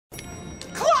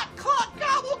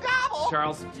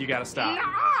Charles, you gotta stop.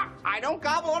 Nah, I don't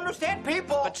gobble understand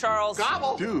people. But Charles...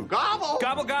 Gobble. Dude. Gobble.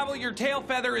 Gobble, gobble, your tail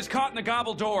feather is caught in the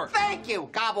gobble door. Thank you.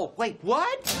 Gobble. Wait,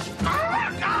 what?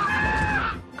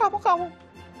 Gobble, gobble.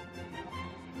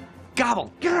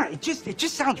 Gobble. God, it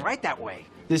just sounds right that way.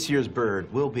 This year's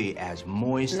bird will be as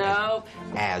moist,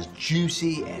 as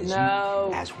juicy,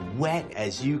 as wet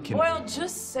as you can. Well,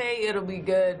 just say it'll be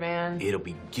good, man. It'll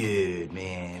be good,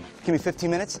 man. Give me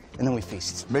 15 minutes, and then we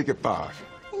feast. Make it 5.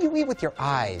 You eat with your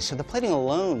eyes, so the plating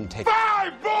alone takes...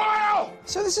 5, boil!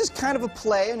 So this is kind of a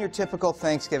play on your typical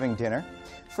Thanksgiving dinner.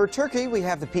 For turkey, we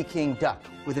have the Peking duck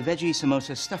with a veggie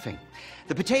samosa stuffing.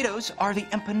 The potatoes are the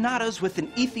empanadas with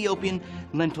an Ethiopian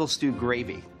lentil stew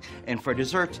gravy. And for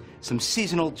dessert, some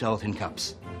seasonal gelatin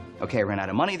cups. Okay, I ran out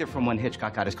of money. They're from when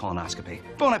Hitchcock got his colonoscopy.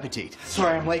 Bon appetit.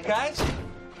 Sorry I'm late, guys.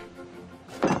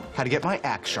 How to get my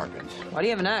axe sharpened. Why do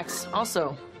you have an axe?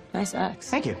 Also, nice axe.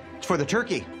 Thank you. It's for the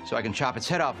turkey, so I can chop its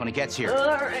head off when it gets here.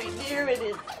 All right, here it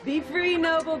is. Be free,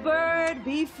 noble bird.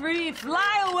 Be free.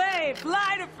 Fly away.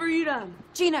 Fly to freedom.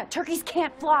 Gina, turkeys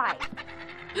can't fly.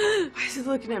 Why is he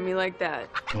looking at me like that?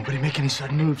 Nobody make any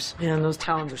sudden moves. Man, those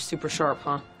talons are super sharp,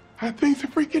 huh? That thing's a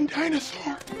freaking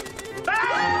dinosaur.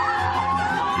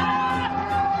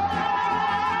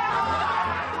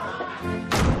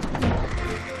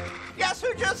 Guess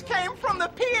who just came from the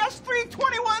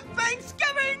PS321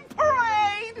 Thanksgiving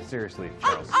parade? Seriously,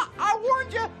 Charles. I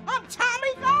warned you, I'm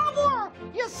Tommy Gobbler,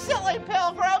 you silly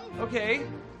pilgrim. Okay,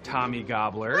 Tommy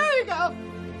Gobbler. There you go.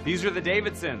 These are the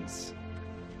Davidsons.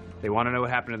 They want to know what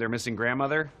happened to their missing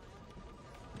grandmother?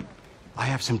 I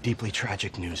have some deeply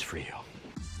tragic news for you.